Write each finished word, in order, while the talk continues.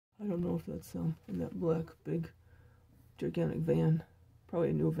I don't know if that's in that black, big, gigantic van. Probably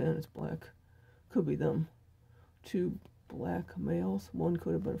a new van, it's black. Could be them. Two black males. One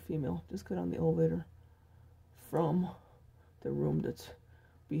could have been a female. Just got on the elevator from the room that's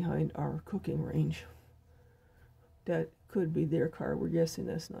behind our cooking range. That could be their car. We're guessing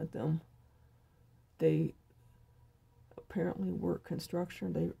that's not them. They apparently work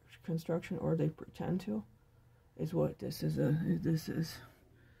construction. Or they pretend to. Is what this is. This is.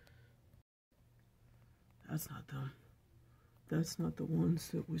 That's not them. That's not the ones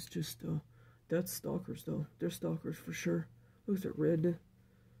that was just. That's stalkers though. They're stalkers for sure. Look at that red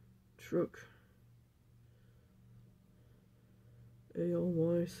truck.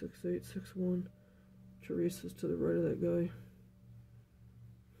 ALY 6861. Teresa's to the right of that guy.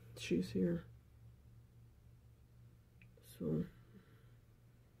 She's here. So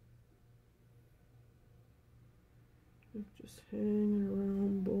just hanging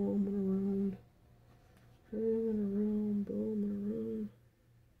around, bombing around, hanging around, bombing around.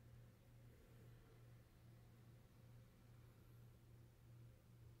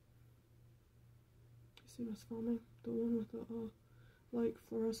 You see us filming? The one with the light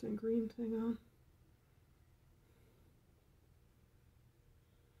fluorescent green thing on.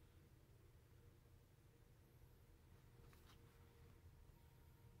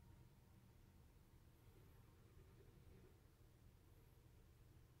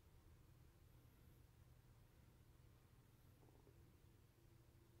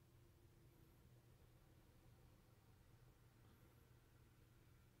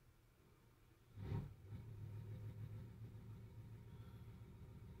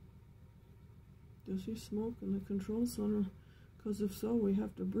 Does he smoke in the control center? Because if so, we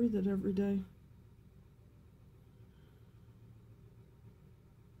have to breathe it every day.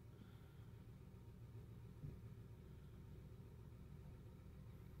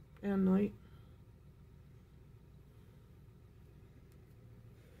 And night.